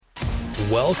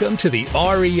Welcome to the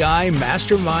REI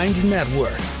Masterminds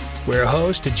Network, where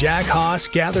host Jack Haas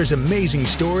gathers amazing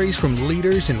stories from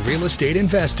leaders in real estate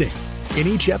investing. In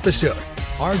each episode,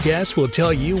 our guests will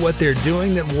tell you what they're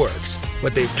doing that works,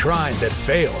 what they've tried that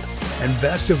failed, and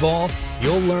best of all,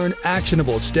 you'll learn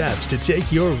actionable steps to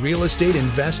take your real estate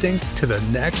investing to the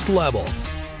next level.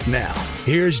 Now,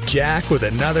 here's Jack with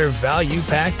another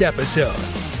value-packed episode.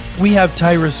 We have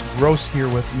Tyrus Gross here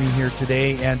with me here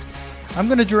today, and I'm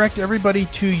going to direct everybody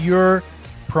to your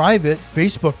private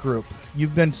Facebook group.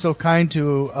 You've been so kind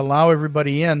to allow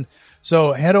everybody in.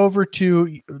 So head over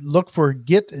to look for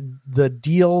Get the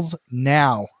Deals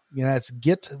Now. You know, it's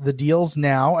Get the Deals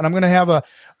Now. And I'm going to have a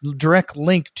direct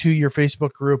link to your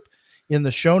Facebook group in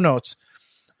the show notes.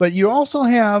 But you also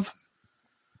have,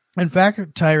 in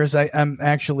fact, Tyrus, I'm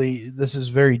actually, this is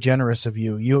very generous of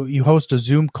you. You host a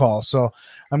Zoom call. So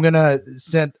I'm going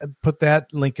to put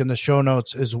that link in the show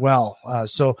notes as well.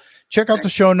 So check out the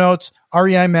show notes,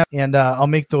 REI Map, and I'll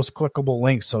make those clickable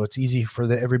links so it's easy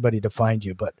for everybody to find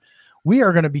you. But we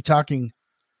are going to be talking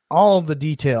all the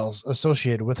details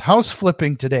associated with house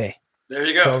flipping today. There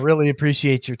you go. So really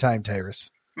appreciate your time, Tyrus.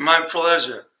 My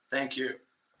pleasure. Thank you.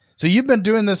 So you've been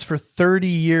doing this for 30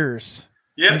 years.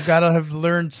 Yes. You've got to have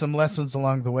learned some lessons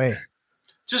along the way.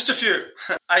 Just a few.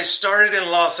 I started in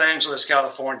Los Angeles,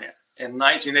 California in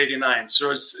 1989.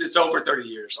 So it's over 30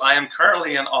 years. I am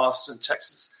currently in Austin,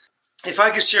 Texas. If I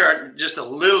could share just a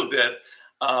little bit,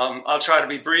 I'll try to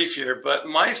be brief here. But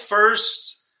my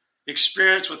first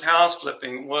experience with house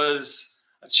flipping was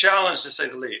a challenge, to say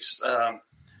the least.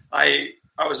 I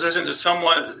was listening to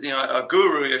someone, a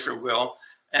guru, if you will,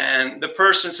 and the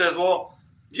person said, well,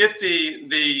 get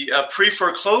the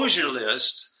pre-foreclosure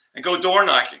list and go door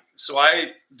knocking. So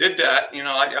I did that.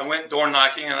 I went door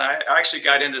knocking, and I actually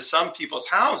got into some people's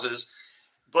houses,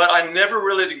 but I never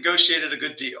really negotiated a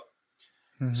good deal.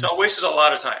 Mm-hmm. So I wasted a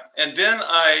lot of time. And then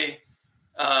I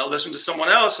listened to someone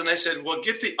else, and they said, well,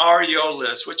 get the REO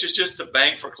list, which is just the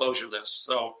bank foreclosure list.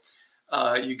 So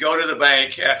you go to the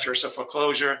bank after it's a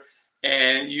foreclosure,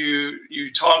 and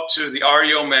you talk to the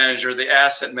REO manager, the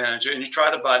asset manager, and you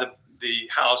try to buy the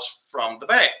house from the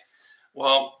bank.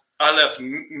 Well, I left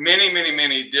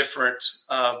many different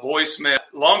voicemail.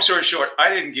 Long story short,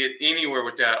 I didn't get anywhere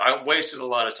with that. I wasted a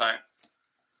lot of time.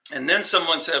 And then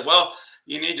someone said, well,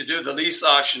 you need to do the lease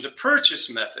option to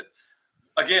purchase method.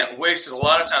 Again, wasted a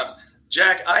lot of time.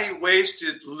 Jack, I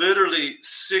wasted literally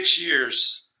 6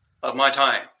 years of my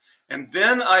time. And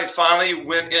then I finally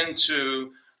went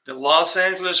into the Los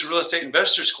Angeles Real Estate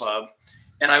Investors Club,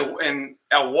 and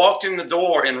I walked in the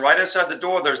door, and right inside the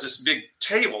door, there's this big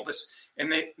table,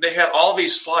 and they had all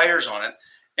these flyers on it,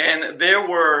 and there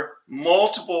were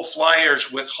multiple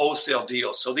flyers with wholesale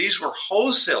deals. So these were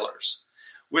wholesalers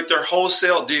with their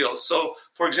wholesale deals. So,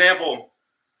 for example,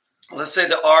 let's say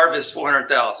the ARV is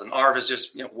 $400,000. ARV is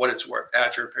just what it's worth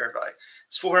after repair value.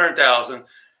 It's $400,000,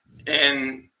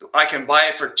 and I can buy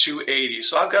it for $280,000.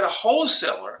 So I've got a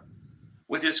wholesaler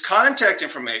with his contact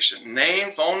information,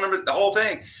 name, phone number, the whole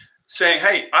thing, saying,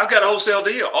 hey, I've got a wholesale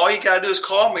deal. All you got to do is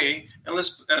call me, and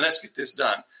let's get this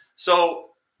done.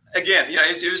 So, again,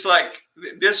 it was like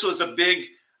this was a big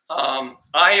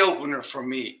eye-opener for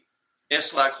me.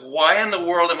 It's like, why in the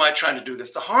world am I trying to do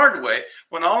this the hard way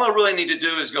when all I really need to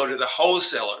do is go to the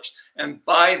wholesalers and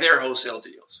buy their wholesale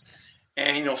deals?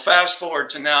 And, fast forward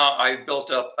to now, I've built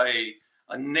up a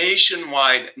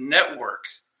nationwide network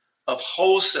of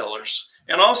wholesalers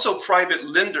and also private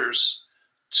lenders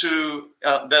to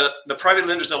the private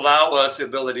lenders allow us the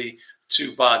ability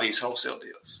to buy these wholesale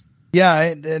deals. Yeah.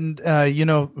 And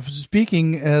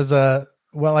speaking as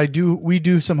we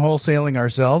do some wholesaling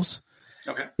ourselves.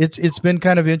 Okay. It's been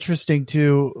kind of interesting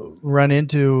to run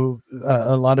into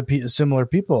a lot of similar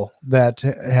people that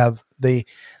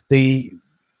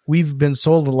we've been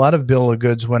sold a lot of bill of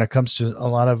goods when it comes to a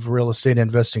lot of real estate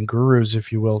investing gurus,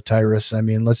 if you will, Tyrus. I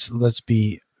mean, let's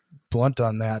be blunt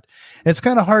on that. It's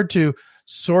kind of hard to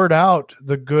sort out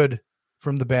the good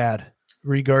from the bad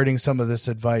regarding some of this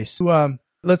advice.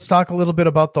 Let's talk a little bit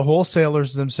about the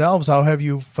wholesalers themselves. How have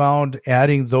you found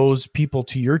adding those people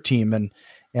to your team and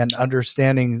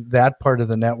understanding that part of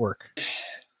the network?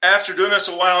 After doing this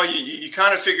a while, you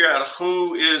kind of figure out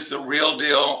who is the real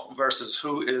deal versus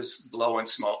who is blowing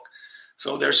smoke.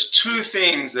 So there's two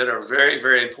things that are very,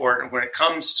 very important when it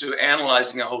comes to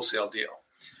analyzing a wholesale deal.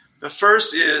 The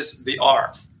first is the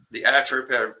ARV, the after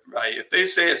repair value. If they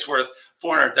say it's worth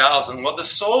 $400,000, well, the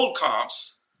sold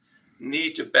comps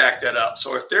need to back that up.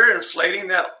 So if they're inflating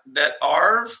that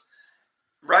ARV,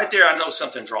 right there, I know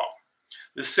something's wrong.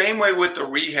 The same way with the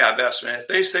rehab estimate. If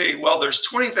they say, well, there's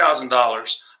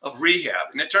 $20,000 of rehab,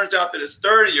 and it turns out that it's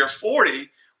 30 or 40,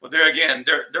 Well, there again,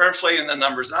 they're inflating the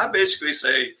numbers. And I basically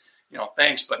say,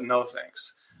 thanks, but no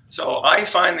thanks. So I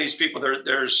find these people,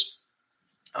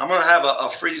 I'm going to have a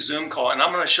free Zoom call, and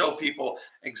I'm going to show people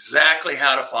exactly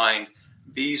how to find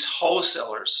these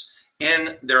wholesalers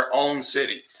in their own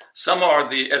city. Some are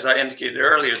as I indicated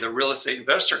earlier, the real estate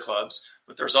investor clubs,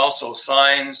 but there's also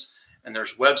signs and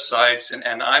there's websites,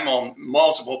 and I'm on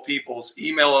multiple people's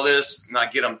email lists, and I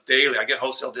get them daily. I get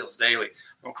wholesale deals daily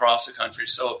from across the country.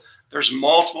 So there's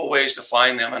multiple ways to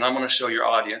find them, and I'm going to show your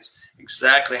audience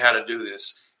exactly how to do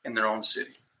this in their own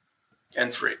city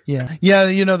and free. Yeah.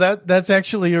 That's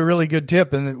actually a really good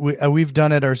tip, and we've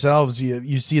done it ourselves.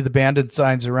 You see the banded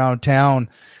signs around town.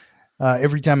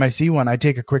 Every time I see one, I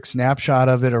take a quick snapshot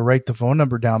of it or write the phone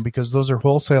number down, because those are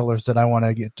wholesalers that I want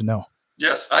to get to know.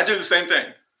 Yes, I do the same thing.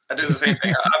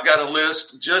 I've got a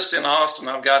list just in Austin.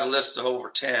 I've got a list of over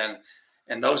 10,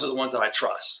 and those are the ones that I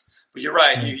trust. But you're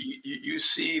right. You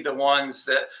see the ones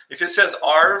that, if it says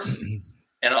ARV,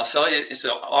 and I'll sell you, it's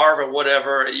an ARV or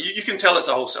whatever, you can tell it's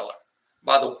a wholesaler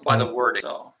by the wording.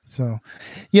 So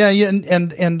yeah,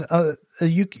 and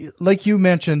you, like you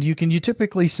mentioned, you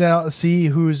typically see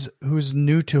who's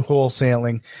new to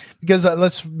wholesaling, because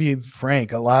let's be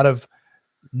frank, a lot of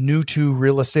new to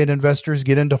real estate investors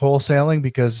get into wholesaling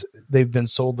because they've been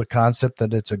sold the concept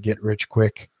that it's a get rich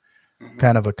quick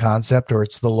kind of a concept, or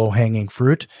it's the low hanging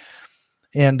fruit.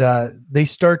 And they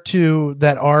start to,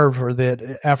 that ARV, or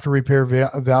that after repair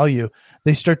value,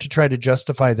 they start to try to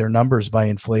justify their numbers by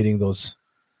inflating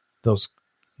that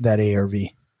ARV.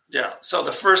 Yeah. So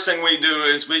the first thing we do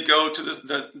is we go to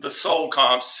the sold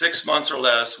comps, 6 months or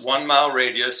less, 1 mile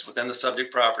radius within the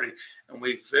subject property, and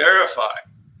we verify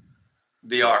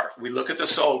the ARV. We look at the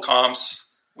sold comps.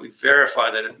 We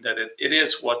verify that it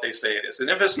is what they say it is.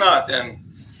 And if it's not, then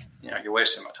you're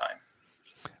wasting my time.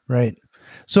 Right.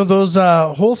 So those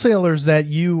wholesalers that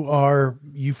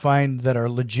you find that are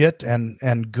legit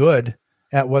and good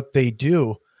at what they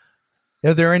do,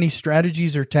 are there any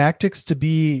strategies or tactics to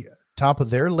be top of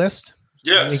their list?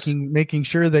 Yes. Making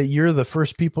sure that you're the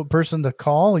first person to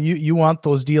call. You want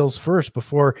those deals first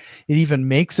before it even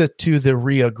makes it to the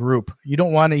RIA group. You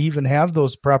don't want to even have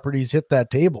those properties hit that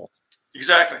table.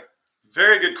 Exactly.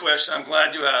 Very good question. I'm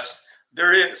glad you asked.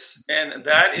 There is, and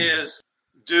that is,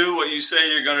 do what you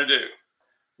say you're going to do.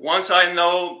 Once I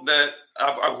know that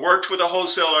I've worked with a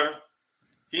wholesaler,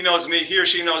 he knows me, he or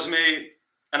she knows me,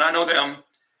 and I know them.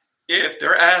 If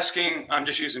they're asking, I'm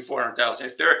just using 400,000.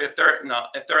 If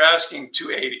they're asking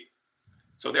 280,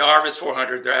 so the ARV is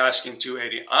 400, they're asking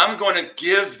 280. I'm going to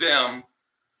give them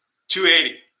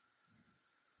 280.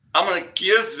 I'm going to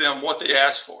give them what they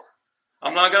asked for.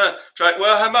 I'm not going to try,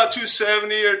 well, how about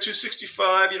 270 or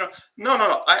 265?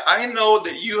 No. I know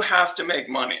that you have to make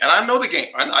money, and I know the game.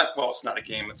 Well, it's not a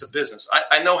game, it's a business.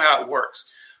 I know how it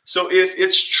works. So if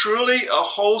it's truly a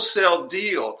wholesale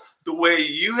deal, the way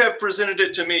you have presented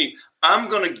it to me, I'm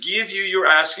going to give you your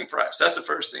asking price. That's the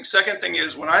first thing. Second thing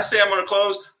is, when I say I'm going to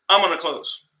close, I'm going to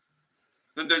close.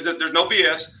 There's no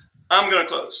BS. I'm going to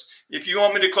close. If you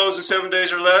want me to close in 7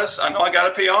 days or less, I know I got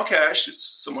to pay all cash.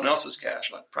 It's someone else's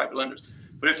cash, like private lenders.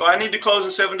 But if I need to close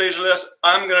in 7 days or less,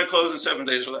 I'm going to close in 7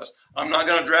 days or less. I'm not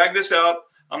going to drag this out.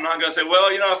 I'm not going to say, well,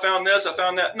 I found this, I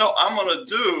found that. No, I'm going to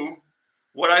do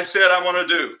what I said I want to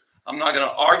do. I'm not going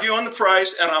to argue on the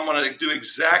price, and I'm going to do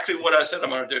exactly what I said I'm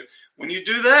going to do. When you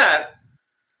do that,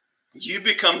 you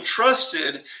become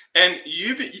trusted, and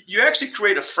you actually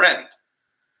create a friend,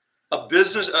 a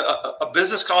business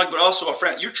colleague, but also a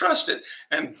friend. You're trusted,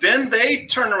 and then they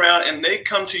turn around and they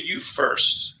come to you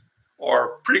first,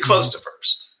 or pretty close to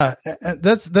first.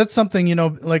 That's something,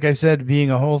 like I said, being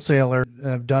a wholesaler,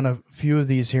 I've done a few of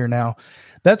these here now.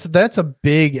 That's a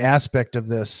big aspect of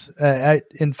this.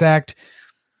 In fact,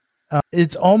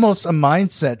 it's almost a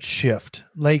mindset shift.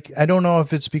 Like, I don't know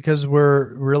if it's because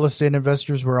we're real estate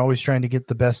investors, we're always trying to get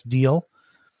the best deal,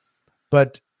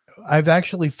 but I've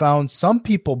actually found some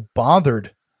people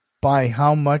bothered by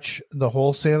how much the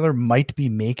wholesaler might be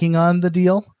making on the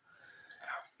deal.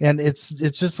 And it's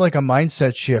just like a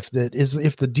mindset shift that is,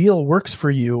 if the deal works for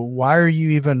you, why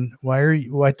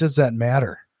does that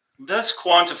matter? Let's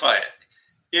quantify it.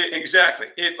 Exactly.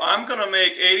 If I'm going to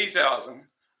make 80,000,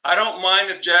 I don't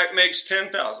mind if Jack makes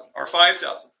 10,000 or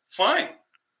 5,000. Fine.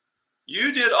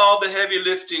 You did all the heavy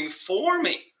lifting for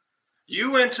me.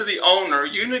 You went to the owner,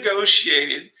 you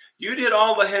negotiated, you did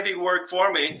all the heavy work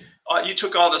for me. You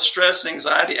took all the stress and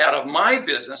anxiety out of my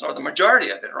business, or the majority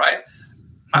of it, right?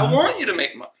 I want you to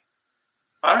make money.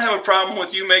 I don't have a problem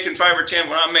with you making 5 or 10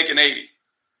 when I'm making 80.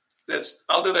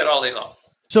 I'll do that all day long.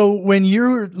 So when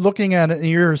you're looking at it and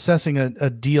you're assessing a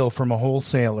deal from a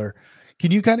wholesaler,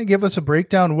 Can you kind of give us a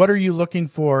breakdown? What are you looking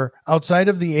for outside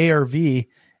of the ARV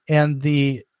and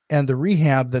the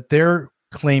rehab that they're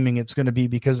claiming it's going to be?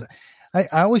 Because I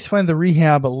always find the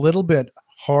rehab a little bit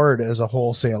hard as a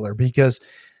wholesaler, because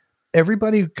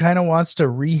everybody kind of wants to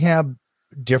rehab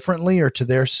differently or to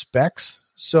their specs.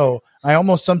 So I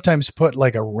almost sometimes put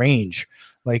like a range,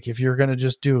 like if you're going to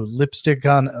just do lipstick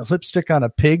on a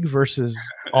pig versus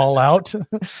all out,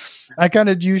 I kind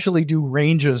of usually do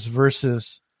ranges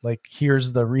versus like,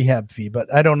 here's the rehab fee,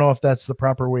 but I don't know if that's the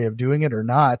proper way of doing it or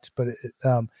not. But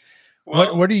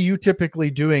what are you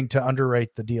typically doing to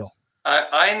underwrite the deal?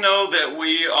 I know that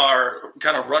we are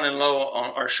kind of running low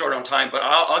on or short on time, but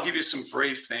I'll give you some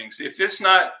brief things. If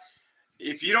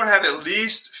you don't have at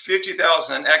least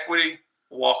 $50,000 in equity,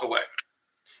 walk away.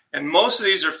 And most of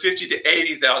these are $50,000 to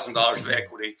 $80,000 of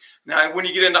equity. Now, when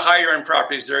you get into higher end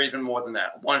properties, they're even more than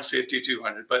that, 150,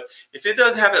 200. But if it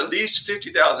doesn't have at least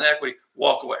 $50,000 equity,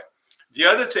 walk away. The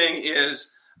other thing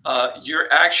is your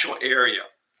actual area.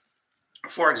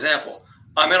 For example,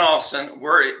 I'm in Austin.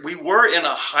 We were in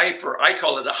I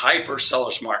call it a hyper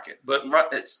seller's market, but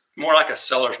it's more like a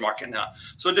seller's market now.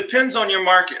 So it depends on your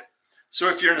market. So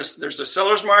if there's a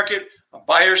seller's market, a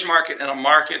buyer's market, and a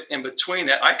market in between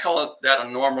that, I call that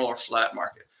a normal or flat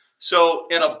market. So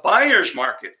in a buyer's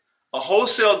market, a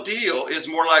wholesale deal is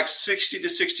more like 60 to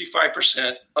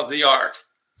 65% of the ARV.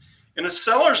 In a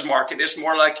seller's market, it's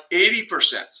more like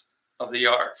 80% of the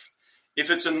ARV. If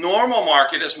it's a normal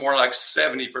market, it's more like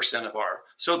 70% of ARV.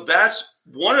 So that's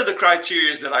one of the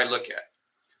criteria that I look at.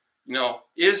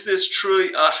 Is this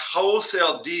truly a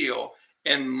wholesale deal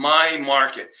in my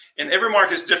market? And every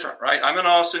market is different, right? I'm in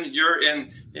Austin.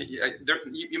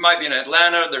 You might be in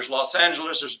Atlanta. There's Los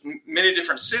Angeles. There's many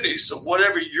different cities. So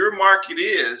whatever your market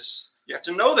is, you have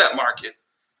to know that market.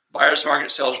 Buyer's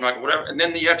market, seller's market, whatever. And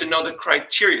then you have to know the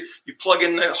criteria. You plug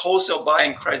in the wholesale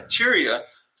buying criteria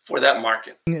for that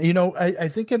market. I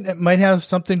think it might have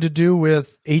something to do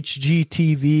with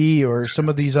HGTV or some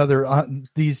of these other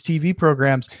these TV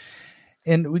programs.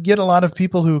 And we get a lot of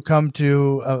people who come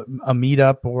to a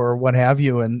meetup or what have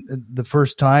you, and the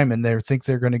first time, and they think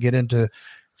they're going to get into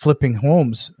flipping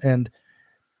homes. And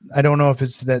I don't know if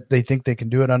it's that they think they can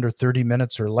do it under 30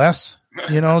 minutes or less,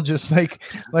 just like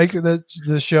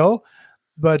the show.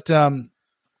 But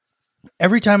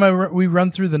every time we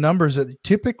run through the numbers, it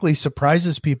typically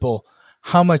surprises people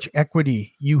how much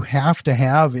equity you have to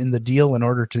have in the deal in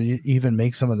order to even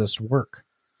make some of this work.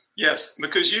 Yes,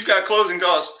 because you've got closing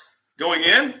costs going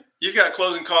in, you've got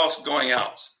closing costs going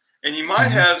out, and you might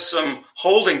have some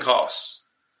holding costs.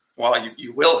 Well,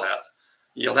 you will have.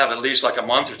 You'll have at least like a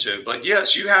month or two. But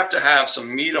yes, you have to have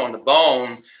some meat on the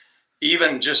bone,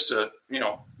 even just to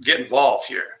get involved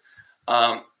here.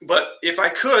 But if I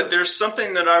could, there's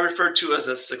something that I refer to as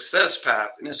a success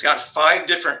path, and it's got 5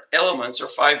 different elements or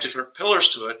 5 different pillars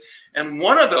to it. And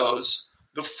one of those,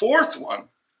 the fourth one,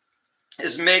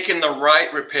 is making the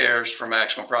right repairs for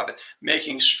maximum profit,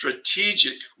 making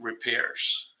strategic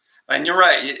repairs. And you're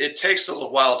right, it takes a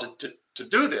little while to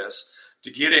do this,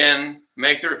 to get in,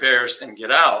 make the repairs, and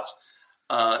get out.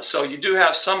 So you do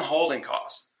have some holding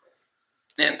costs.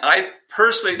 And I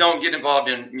personally don't get involved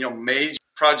in major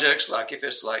projects, like if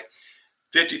it's like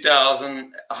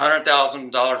 $50,000,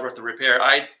 $100,000 worth of repair.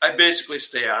 I basically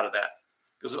stay out of that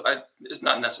because it's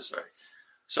not necessary.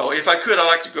 So if I could, I'd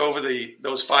like to go over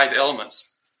those 5 elements.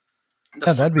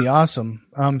 That'd be awesome.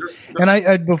 And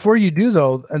I before you do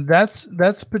though, and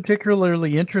that's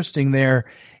particularly interesting there.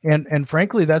 And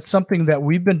frankly, that's something that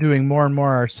we've been doing more and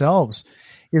more ourselves,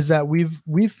 is that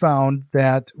we've found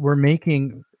that we're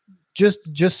making just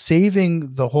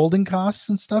saving the holding costs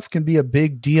and stuff can be a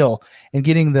big deal, and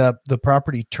getting the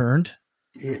property turned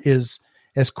is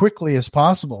as quickly as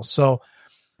possible. So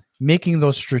making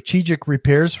those strategic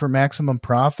repairs for maximum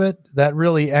profit, that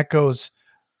really echoes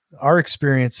our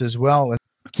experience as well. And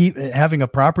keep having a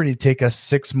property take us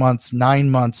 6 months,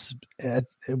 9 months.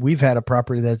 We've had a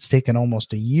property that's taken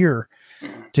almost a year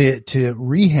to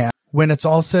rehab. When it's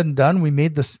all said and done, we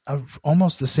made this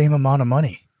almost the same amount of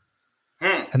money.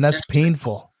 And that's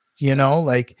painful,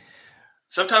 like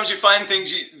sometimes you find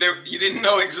things you didn't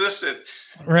know existed.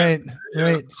 Right.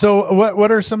 So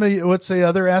what are what's the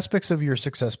other aspects of your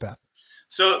success path?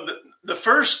 So the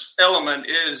first element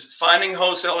is finding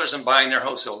wholesalers and buying their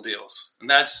wholesale deals. And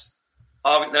that's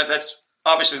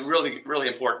obviously really, really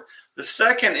important. The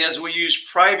second is we use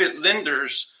private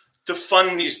lenders to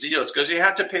fund these deals, because you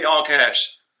have to pay all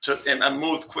cash and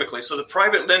move quickly. So the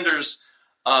private lenders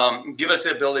give us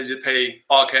the ability to pay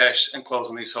all cash and close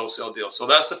on these wholesale deals. So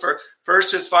that's the first.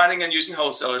 First is finding and using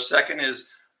wholesalers. Second is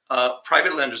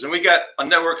private lenders. And we got a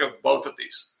network of both of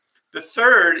these. The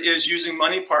third is using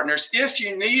money partners if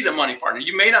you need a money partner.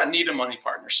 You may not need a money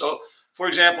partner. So, for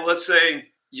example, let's say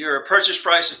your purchase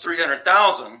price is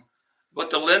 $300,000, but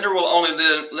the lender will only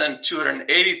lend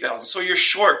 $280,000. So you're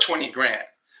short $20,000.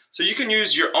 So you can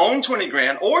use your own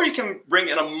 $20,000, or you can bring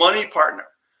in a money partner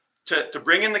to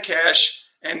bring in the cash,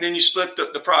 and then you split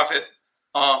the profit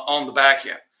on the back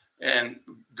end. And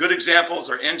good examples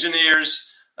are engineers,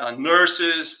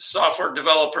 nurses, software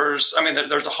developers. I mean,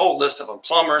 there's a whole list of them: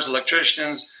 plumbers,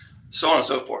 electricians, so on and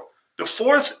so forth. The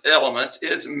fourth element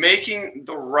is making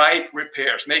the right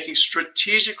repairs, making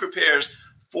strategic repairs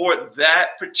for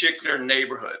that particular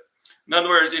neighborhood. In other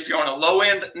words, if you're on a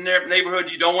low-end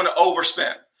neighborhood, you don't want to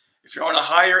overspend. If you're on a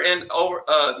higher-end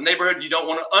neighborhood, you don't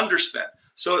want to underspend.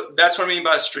 So that's what I mean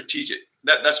by strategic.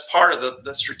 That's part of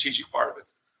the strategic part of it.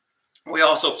 We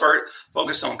also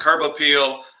focus on curb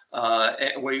appeal.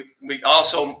 And we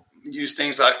also use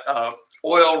things like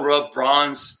oil rub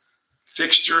bronze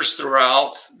fixtures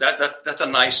throughout. That's a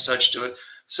nice touch to it.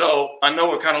 So I know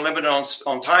we're kind of limited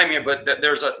on time here, but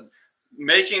there's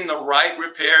making the right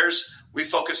repairs. We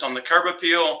focus on the curb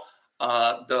appeal,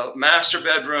 the master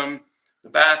bedroom, the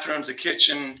bathrooms, the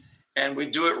kitchen, and we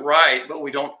do it right, but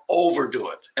we don't overdo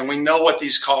it. And we know what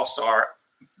these costs are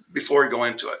before we go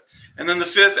into it. And then the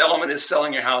fifth element is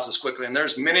selling your houses quickly. And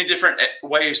there's many different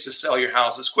ways to sell your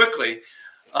houses quickly.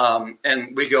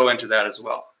 And we go into that as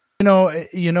well.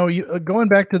 Going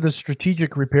back to the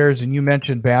strategic repairs, and you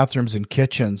mentioned bathrooms and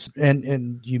kitchens,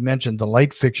 and you mentioned the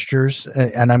light fixtures,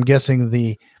 and I'm guessing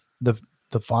the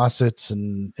faucets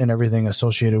and everything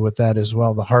associated with that as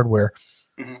well, the hardware.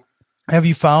 Mm-hmm. Have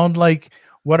you found,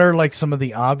 what are some of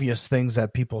the obvious things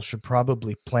that people should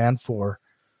probably plan for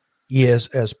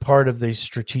as part of these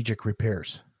strategic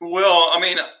repairs? Well, I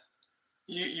mean,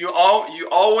 you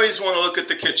always want to look at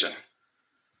the kitchen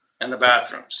and the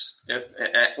bathrooms.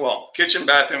 Kitchen,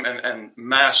 bathroom, and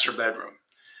master bedroom,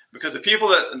 because the people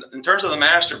that, in terms of the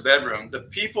master bedroom, the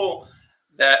people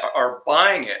that are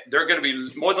buying it, they're going to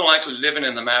be more than likely living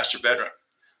in the master bedroom.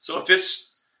 So if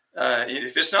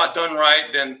it's not done right,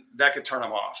 then that could turn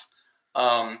them off.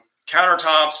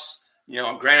 Countertops.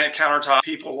 Granite countertop.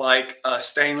 People like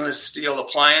stainless steel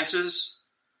appliances.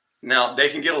 Now they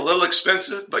can get a little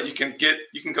expensive, but you can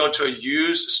go to a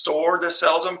used store that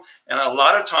sells them, and a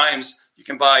lot of times you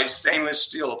can buy stainless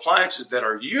steel appliances that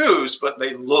are used, but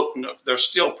they're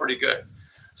still pretty good.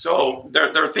 So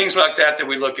there are things like that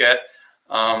we look at.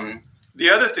 The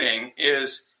other thing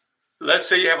is, let's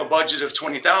say you have a budget of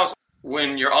 $20,000.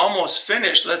 When you're almost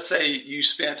finished, let's say you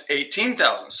spent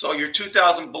 $18,000, so you're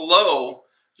 $2,000 below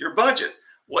your budget.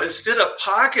 Well, instead of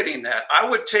pocketing that, I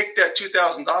would take that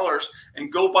 $2,000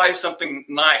 and go buy something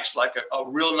nice, like a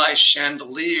real nice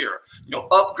chandelier,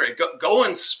 upgrade. Go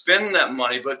and spend that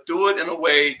money, but do it in a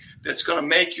way that's going to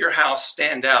make your house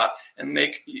stand out and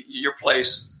make your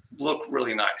place look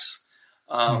really nice.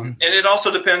 And it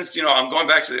also depends, I'm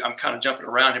kind of jumping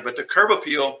around here, but the curb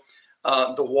appeal,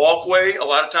 the walkway, a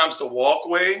lot of times the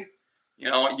walkway,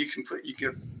 you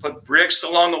can put bricks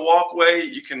along the walkway.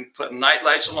 You can put night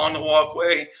lights along the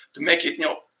walkway to make it,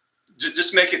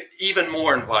 just make it even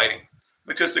more inviting.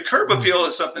 Because the curb appeal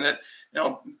is something that,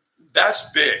 that's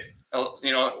big.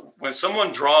 When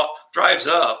someone drives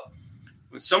up,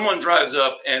 and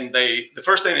the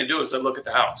first thing they do is they look at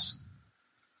the house.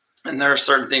 And there are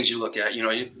certain things you look at,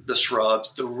 the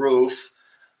shrubs, the roof.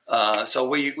 So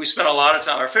we spend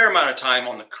a fair amount of time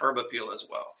on the curb appeal as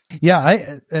well. Yeah,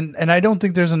 I don't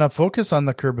think there's enough focus on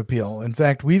the curb appeal. In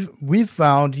fact, we've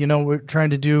found, we're trying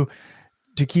to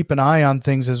keep an eye on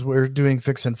things as we're doing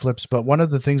fix and flips. But one of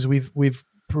the things we've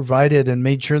provided and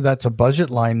made sure that's a budget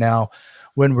line now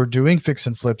when we're doing fix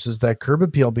and flips is that curb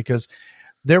appeal, because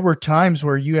there were times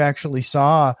where you actually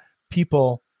saw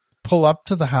people pull up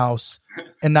to the house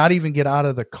and not even get out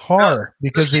of the car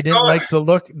because they didn't like the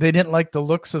look. They didn't like the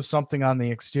looks of something on the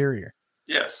exterior.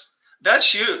 Yes,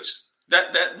 that's huge.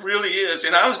 That really is.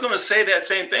 And I was going to say that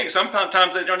same thing.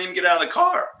 Sometimes they don't even get out of the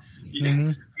car. Mm-hmm.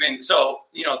 I mean, so,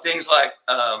 things like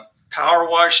power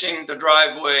washing the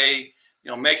driveway,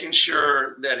 making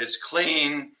sure that it's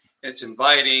clean, it's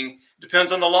inviting.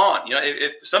 Depends on the lawn.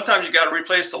 Sometimes you got to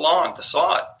replace the lawn, the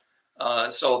sod.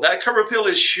 So that curb appeal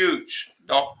is huge.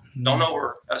 Don't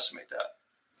overestimate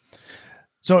that.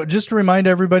 So just to remind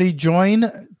everybody,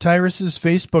 join Tyrus's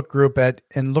Facebook group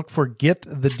and look for Get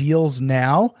the Deals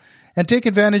Now. And take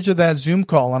advantage of that Zoom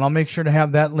call, and I'll make sure to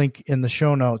have that link in the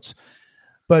show notes.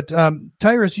 But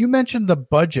Tyrus, you mentioned the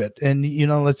budget, and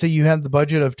let's say you had the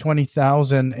budget of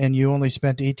 $20,000 and you only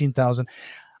spent $18,000.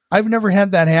 I've never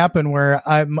had that happen where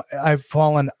I've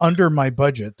fallen under my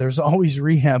budget. There's always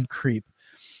rehab creep.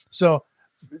 So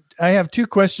have two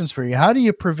questions for you. How do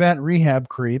you prevent rehab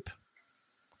creep?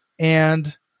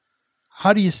 And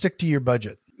how do you stick to your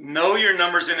budget? Know your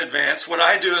numbers in advance. What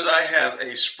I do is I have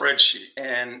a spreadsheet,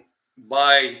 and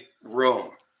by room,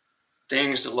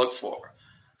 things to look for.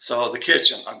 So the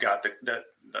kitchen, I've got the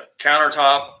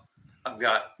countertop, I've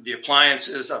got the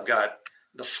appliances, I've got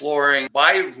the flooring.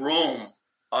 By room,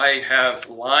 I have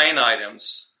line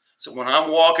items. So when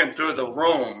I'm walking through the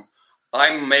room,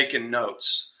 I'm making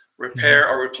notes, repair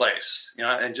or replace,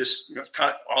 and just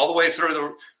kind of all the way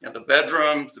through the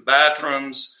bedrooms, the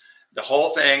bathrooms, the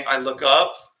whole thing. I look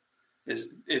up.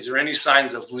 Is there any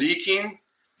signs of leaking?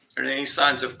 Are there any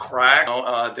signs of crack?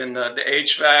 Then the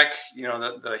HVAC,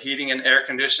 the heating and air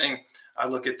conditioning. I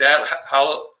look at that.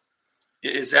 How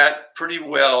is that pretty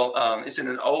well? Is it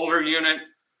an older unit?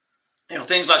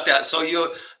 Things like that. So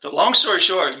the long story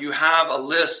short, you have a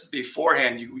list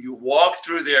beforehand. You walk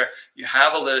through there, you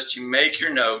have a list, you make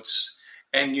your notes,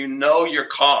 and you know your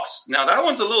costs. Now that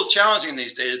one's a little challenging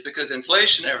these days because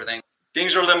inflation and everything,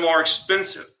 things are a little more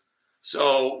expensive.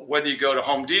 So whether you go to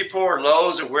Home Depot or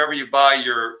Lowe's or wherever you buy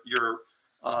your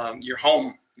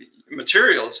home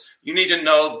materials, you need to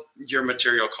know your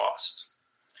material costs.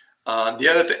 The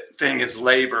other thing is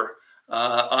labor.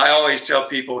 I always tell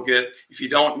people, if you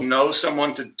don't know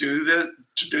someone to do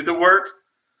the work,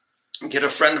 get a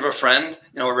friend of a friend,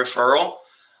 a referral.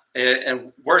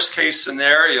 And worst case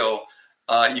scenario,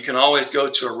 you can always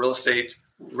go to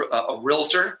a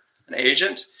realtor, an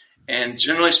agent, and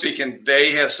generally speaking,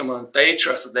 they have someone they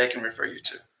trust that they can refer you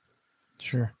to.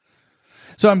 Sure.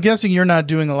 So I'm guessing you're not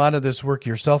doing a lot of this work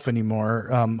yourself anymore.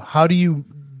 How do you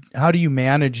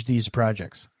manage these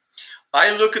projects?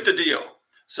 I look at the deal.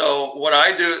 So what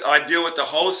I do, I deal with the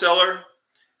wholesaler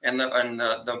and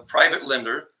the private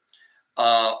lender.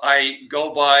 I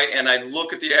go by and I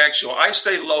look at the actual. I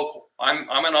stay local.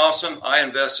 I'm in Austin. I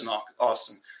invest in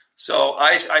Austin. So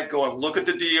I go and look at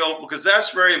the deal because that's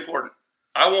very important.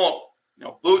 I want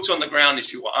boots on the ground,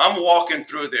 if you will. I'm walking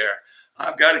through there.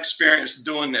 I've got experience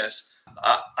doing this.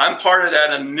 I'm part of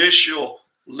that initial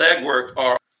legwork,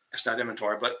 or it's not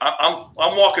inventory, but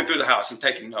I'm walking through the house and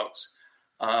taking notes.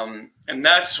 And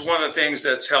that's one of the things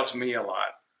that's helped me a lot.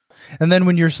 And then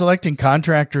when you're selecting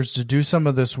contractors to do some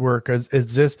of this work,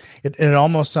 it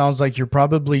almost sounds like you're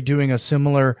probably doing a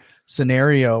similar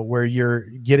scenario where you're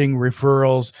getting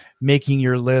referrals, making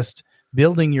your list,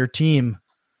 building your team.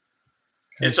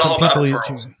 It's all about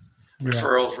referrals.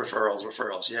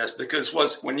 Referrals. Yes,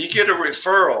 because when you get a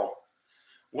referral,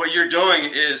 what you're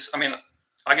doing is,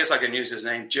 I guess I can use his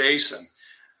name, Jason.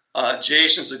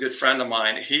 Jason's a good friend of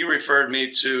mine. He referred me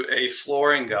to a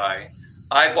flooring guy.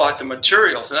 I bought the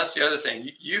materials, and that's the other thing.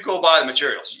 You go buy the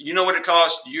materials. You know what it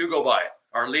costs, you go buy it,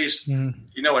 or at least you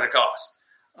know what it costs.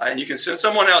 And you can send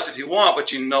someone else if you want,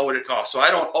 but you know what it costs. So I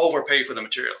don't overpay for the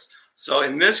materials. So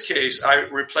in this case, I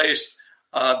replaced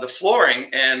the flooring,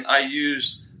 and I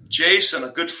used Jason, a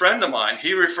good friend of mine.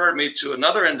 He referred me to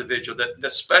another individual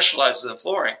that specializes in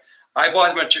flooring. I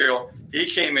bought the material. He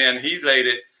came in. He laid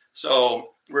it.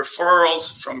 So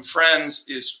referrals from friends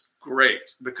is great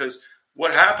because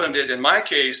what happened is, in my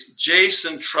case,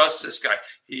 Jason trusts this guy.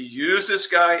 He used this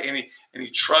guy and he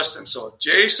trusts him. So if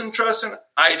Jason trusts him,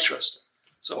 I trust him.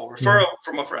 So referral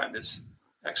from a friend is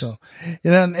excellent. So,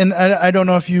 and I don't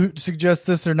know if you suggest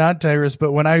this or not, Tyrus,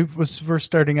 but when I was first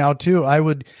starting out too, I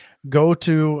would go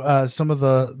to some of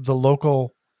the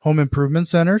local home improvement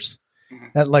centers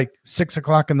at like 6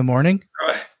 o'clock in the morning.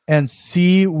 Right. And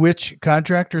see which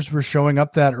contractors were showing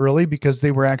up that early because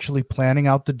they were actually planning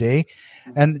out the day.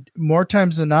 And more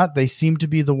times than not, they seem to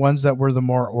be the ones that were the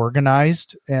more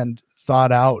organized and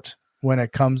thought out when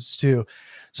it comes to.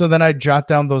 So then I'd jot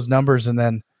down those numbers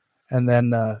and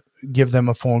then give them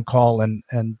a phone call and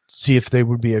see if they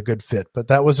would be a good fit. But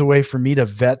that was a way for me to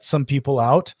vet some people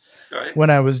out when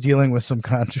I was dealing with some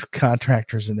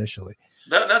contractors initially.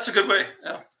 That's a good way.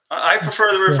 Yeah. I prefer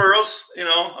the referrals,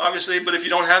 obviously, but if you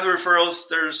don't have the referrals,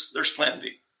 there's plan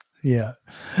B. Yeah.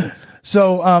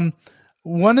 So,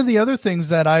 one of the other things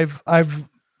that I've,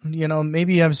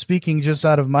 maybe I'm speaking just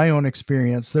out of my own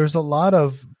experience, there's a lot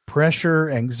of pressure,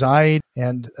 anxiety,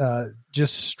 and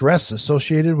just stress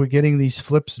associated with getting these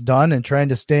flips done and trying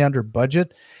to stay under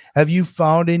budget. Have you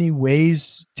found any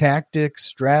ways, tactics,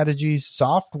 strategies,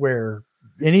 software,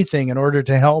 anything in order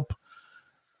to help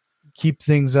keep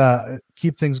things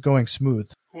going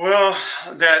smooth? Well,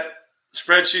 that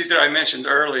spreadsheet that I mentioned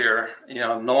earlier,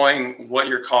 knowing what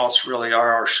your costs really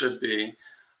are or should be.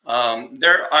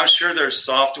 I'm sure there's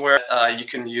software you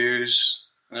can use,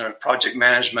 project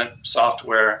management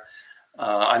software.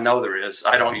 I know there is.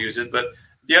 I don't use it, but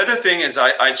the other thing is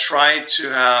I try to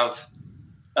have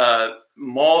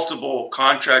multiple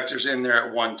contractors in there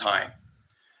at one time.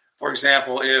 For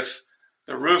example, if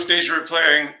the roof needs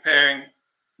repairing,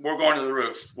 we're going to the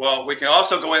roof. Well, we can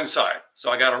also go inside. So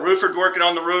I got a roofer working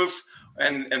on the roof,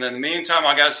 and in the meantime,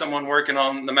 I got someone working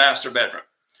on the master bedroom.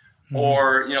 Mm-hmm.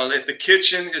 Or, if the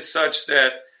kitchen is such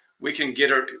that we can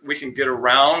get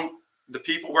around the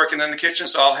people working in the kitchen.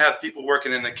 So I'll have people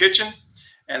working in the kitchen,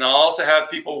 and I'll also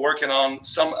have people working on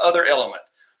some other element.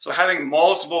 So having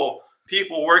multiple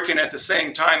people working at the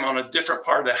same time on a different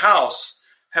part of the house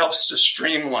helps to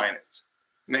streamline it,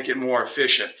 make it more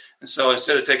efficient. And so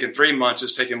instead of taking 3 months,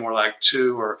 it's taking more like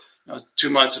 2 or 2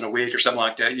 months and a week or something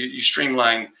like that. You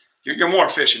streamline, you're more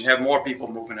efficient. You have more people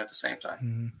moving at the same time.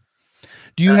 Mm-hmm.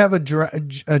 Do you have a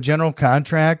general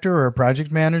contractor or a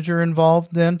project manager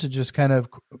involved then to just kind of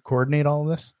coordinate all of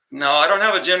this? No, I don't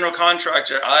have a general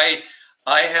contractor. I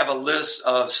have a list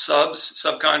of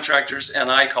subcontractors,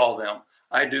 and I call them.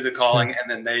 I do the calling,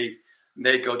 and then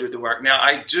they go do the work. Now,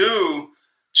 I do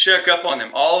check up on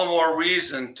them. All the more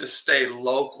reason to stay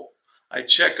local. I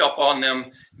check up on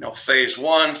them, phase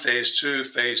 1, phase 2,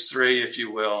 phase 3, if you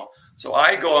will. So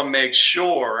I go and make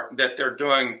sure that they're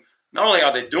doing, not only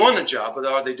are they doing the job, but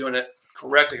are they doing it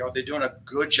correctly? Are they doing a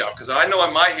good job? Because I know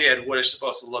in my head what it's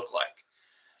supposed to look like.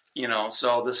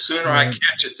 So the sooner I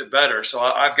catch it, the better. So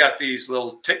I've got these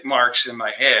little tick marks in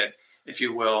my head, if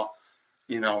you will,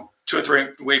 2 or 3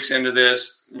 weeks into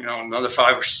this, another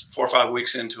 4 or 5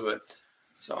 weeks into it.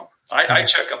 So I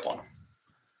check up on them.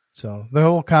 So the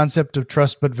whole concept of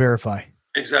trust but verify.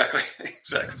 Exactly.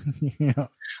 Yeah.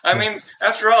 I mean,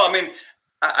 after all,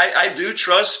 I do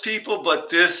trust people, but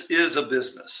this is a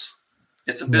business.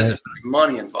 It's a business. Right. There's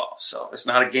money involved, so it's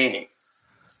not a game.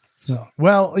 So,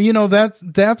 well,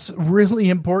 that's really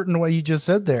important. What you just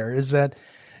said there is that.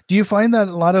 Do you find that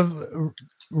a lot of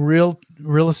real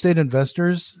estate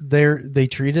investors they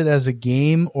treat it as a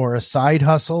game or a side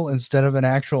hustle instead of an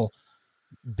actual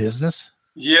business?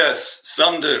 Yes,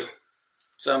 some do,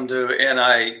 and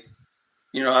I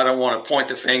don't want to point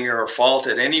the finger or fault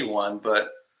at anyone,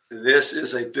 but this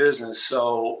is a business,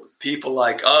 so people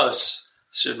like us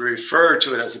should refer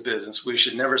to it as a business. We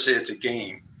should never say it's a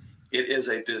game. It is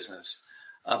a business.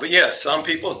 But yes, some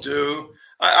people do.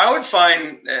 I would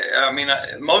find,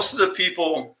 most of the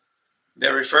people that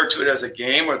refer to it as a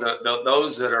game are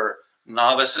those that are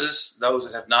novices, those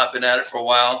that have not been at it for a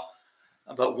while.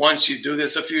 But once you do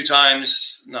this a few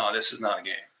times, no, this is not a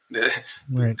game.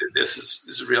 Right. This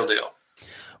is a real deal.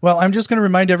 Well, I'm just going to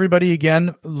remind everybody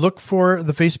again, look for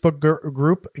the Facebook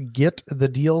group, Get the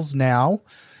Deals Now.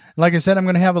 Like I said, I'm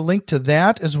going to have a link to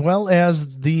that as well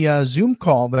as the Zoom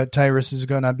call that Tyrus is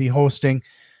going to be hosting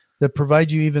that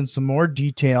provides you even some more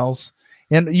details.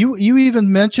 And you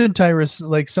even mentioned, Tyrus,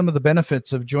 like some of the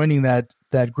benefits of joining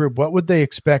that group. What would they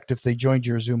expect if they joined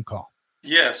your Zoom call?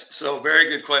 Yes. So very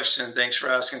good question. Thanks for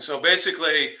asking. So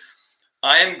basically,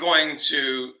 I am going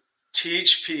to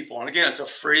teach people, and again, it's a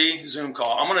free Zoom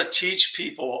call. I'm going to teach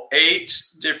people 8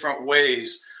 different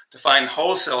ways to find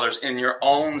wholesalers in your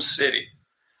own city.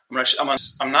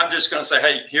 I'm not just going to say,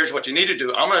 hey, here's what you need to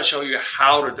do. I'm going to show you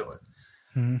how to do it.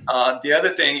 Mm-hmm. The other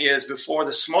thing is, before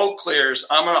the smoke clears,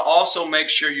 I'm going to also make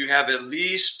sure you have at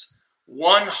least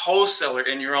one wholesaler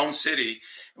in your own city.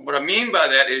 And what I mean by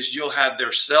that is you'll have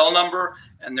their cell number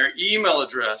and their email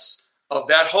address of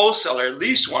that wholesaler, at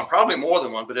least one, probably more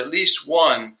than one, but at least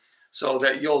one, so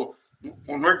that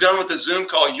when we're done with the Zoom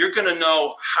call, you're going to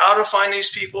know how to find these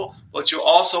people, but you'll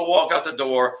also walk out the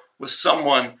door with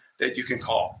someone that you can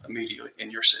call immediately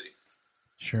in your city.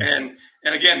 Sure. And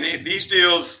again, these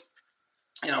deals,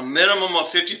 minimum of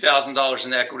 $50,000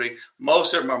 in equity.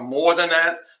 Most of them are more than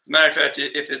that. As a matter of fact,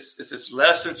 if it's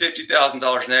less than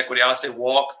 $50,000 in equity, I say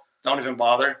walk, don't even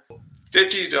bother.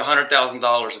 $50,000 to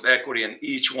 $100,000 of equity in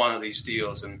each one of these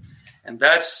deals, and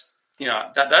that's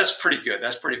that's pretty good.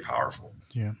 That's pretty powerful.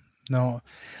 Yeah. No.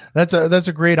 That's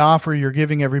a great offer you're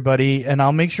giving everybody, and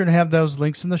I'll make sure to have those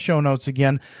links in the show notes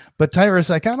again. But Tyrus,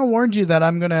 I kind of warned you that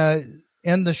I'm going to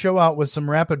end the show out with some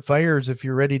rapid fires if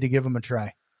you're ready to give them a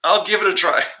try. I'll give it a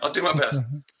try. I'll do my best.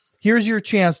 Here's your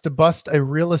chance to bust a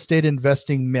real estate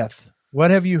investing myth.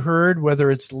 What have you heard,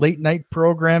 whether it's late night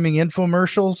programming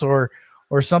infomercials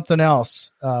or something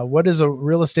else? What is a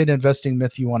real estate investing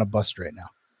myth you want to bust right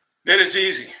now? It is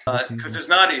easy because it's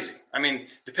not easy.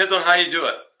 Depends on how you do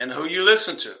it and who you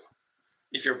listen to.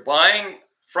 If you're buying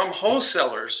from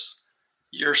wholesalers,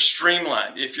 you're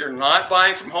streamlined. If you're not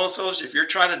buying from wholesalers, if you're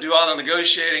trying to do all the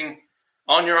negotiating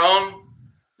on your own,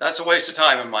 that's a waste of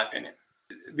time, in my opinion.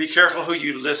 Be careful who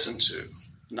you listen to.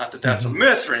 Not that that's a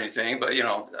myth or anything, but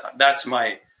that's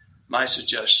my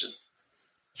suggestion.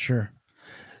 Sure.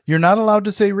 You're not allowed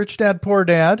to say rich dad, poor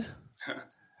dad.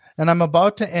 And I'm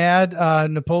about to add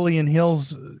Napoleon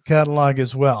Hill's catalog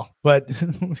as well, but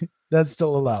that's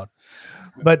still allowed.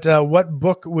 But what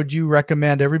book would you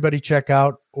recommend everybody check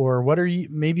out, or what are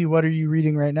you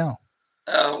reading right now?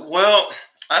 Well,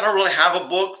 I don't really have a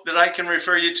book that I can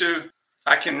refer you to.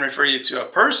 I can refer you to a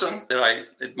person that I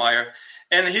admire,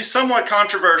 and he's somewhat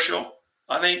controversial.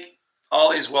 I think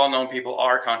all these well-known people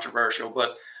are controversial,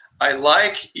 but I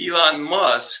like Elon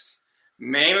Musk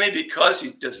mainly because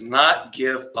he does not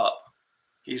give up.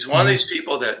 He's one of these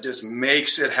people that just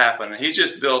makes it happen. And he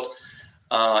just built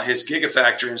his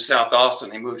gigafactory in South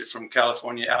Austin. He moved it from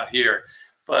California out here.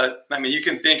 But, I mean, you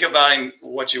can think about him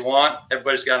what you want.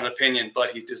 Everybody's got an opinion,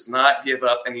 but he does not give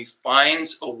up, and he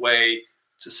finds a way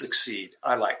to succeed.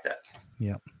 I like that.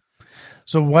 Yeah.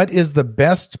 So what is the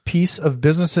best piece of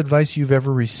business advice you've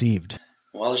ever received?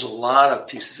 Well, there's a lot of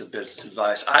pieces of business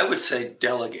advice. I would say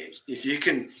delegate. If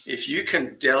you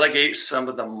can delegate some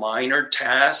of the minor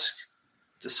tasks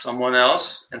to someone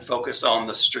else and focus on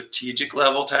the strategic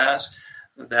level task,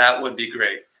 that would be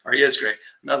great, or is great.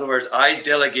 In other words, I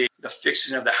delegate the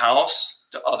fixing of the house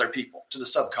to other people, to the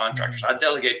subcontractors. I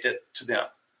delegate that to them.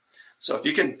 So if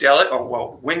you can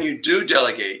when you do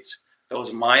delegate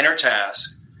those minor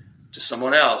tasks to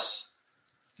someone else,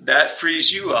 that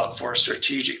frees you up for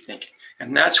strategic thinking.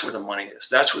 And that's where the money is.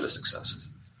 That's where the success is.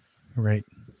 Right.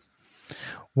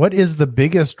 What is the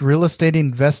biggest real estate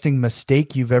investing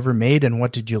mistake you've ever made, and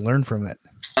what did you learn from it?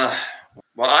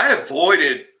 Well, I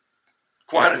avoided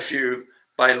quite a few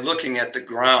by looking at the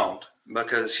ground,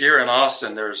 because here in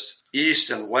Austin, there's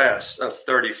east and west of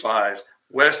 35.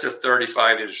 West of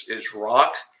 35 is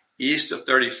rock. East of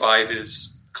 35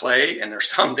 is clay, and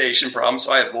there's foundation problems.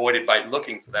 So I avoided by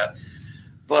looking for that.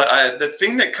 But the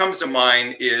thing that comes to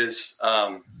mind is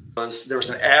there was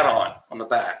an add-on on the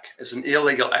back. It's an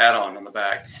illegal add-on on the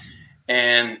back.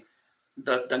 And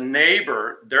the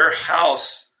neighbor, their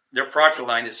house, their property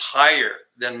line is higher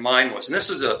than mine was. And this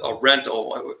is a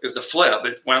rental. It was a flip.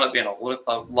 It wound up being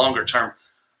a longer-term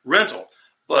rental.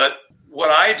 But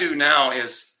what I do now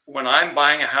is when I'm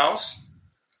buying a house,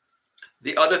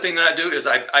 the other thing that I do is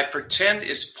I pretend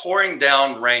it's pouring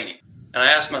down rain. And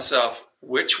I ask myself,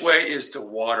 which way is the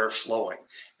water flowing?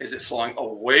 Is it flowing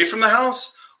away from the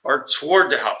house or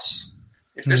toward the house?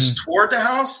 If it's toward the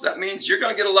house, that means you're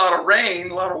going to get a lot of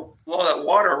rain, a lot of that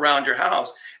water around your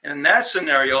house. And in that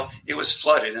scenario, it was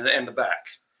flooded in the back.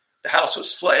 The house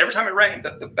was flooded. Every time it rained,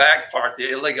 the back part,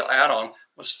 the illegal add-on,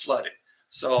 was flooded.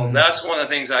 So that's one of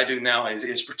the things I do now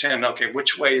is pretend, okay,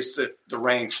 which way is the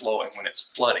rain flowing when it's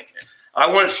flooding?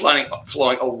 I want it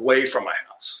flowing away from my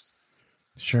house.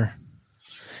 Sure.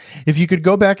 If you could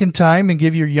go back in time and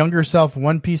give your younger self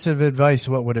one piece of advice,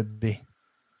 what would it be?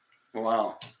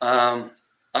 Wow.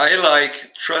 I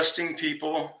like trusting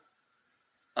people.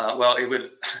 The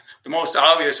most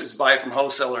obvious is buy from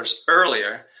wholesalers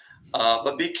earlier,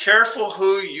 but be careful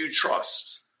who you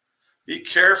trust. Be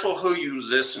careful who you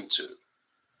listen to.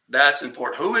 That's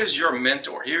important. Who is your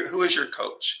mentor? Who is your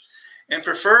coach? And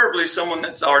preferably someone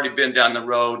that's already been down the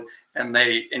road and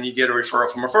you get a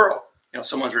referral from referral.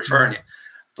 Someone's referring you.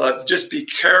 But just be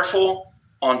careful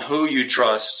on who you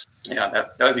trust. Yeah,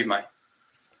 that would be mine.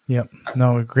 Yep.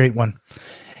 No, a great one.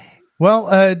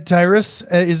 Well, Tyrus,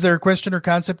 is there a question or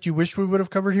concept you wish we would have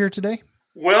covered here today?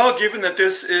 Well, given that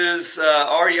this is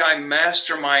REI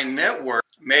Mastermind Network,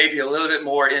 maybe a little bit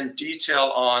more in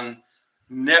detail on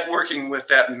networking with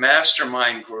that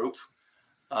mastermind group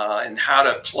and how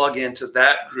to plug into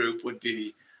that group would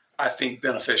be, I think,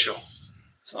 beneficial.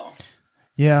 So.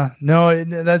 Yeah, no,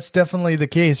 that's definitely the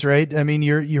case, right? I mean,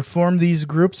 you form these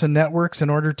groups and networks in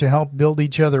order to help build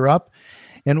each other up.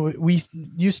 And we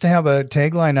used to have a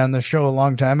tagline on the show a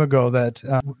long time ago that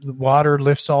water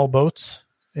lifts all boats.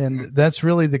 And that's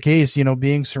really the case,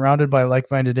 being surrounded by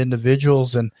like-minded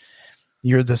individuals, and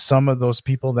you're the sum of those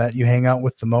people that you hang out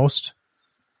with the most.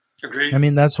 Agreed. I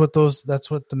mean, that's what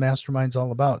the mastermind's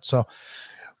all about. So,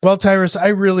 well, Tyrus, I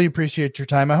really appreciate your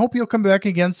time. I hope you'll come back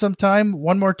again sometime.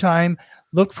 One more time,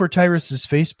 look for Tyrus's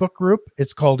Facebook group.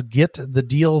 It's called Get the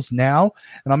Deals Now,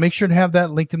 and I'll make sure to have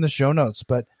that link in the show notes.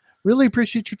 But really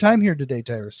appreciate your time here today,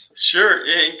 Tyrus. Sure.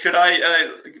 And could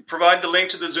I provide the link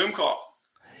to the Zoom call?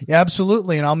 Yeah,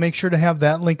 absolutely. And I'll make sure to have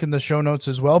that link in the show notes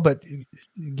as well, but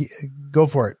go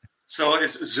for it. So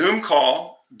it's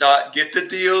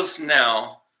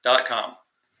zoomcall.getthedealsnow.com.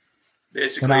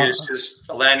 Basically, it's just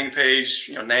a landing page,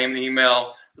 name the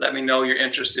email, let me know you're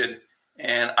interested,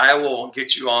 and I will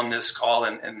get you on this call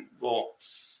and we'll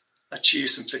achieve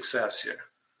some success here.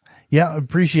 Yeah,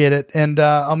 appreciate it. And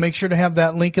I'll make sure to have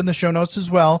that link in the show notes as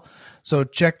well. So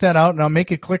check that out, and I'll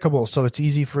make it clickable so it's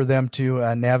easy for them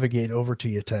to navigate over to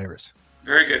you, Tyrus.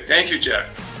 Very good. Thank you, Jack.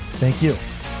 Thank you.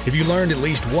 Have you learned at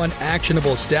least one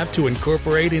actionable step to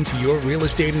incorporate into your real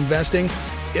estate investing?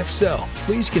 If so,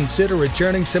 please consider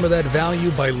returning some of that value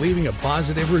by leaving a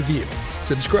positive review,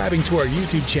 subscribing to our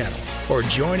YouTube channel, or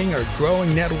joining our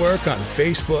growing network on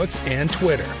Facebook and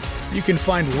Twitter. You can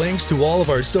find links to all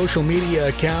of our social media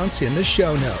accounts in the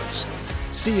show notes.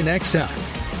 See you next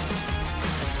time.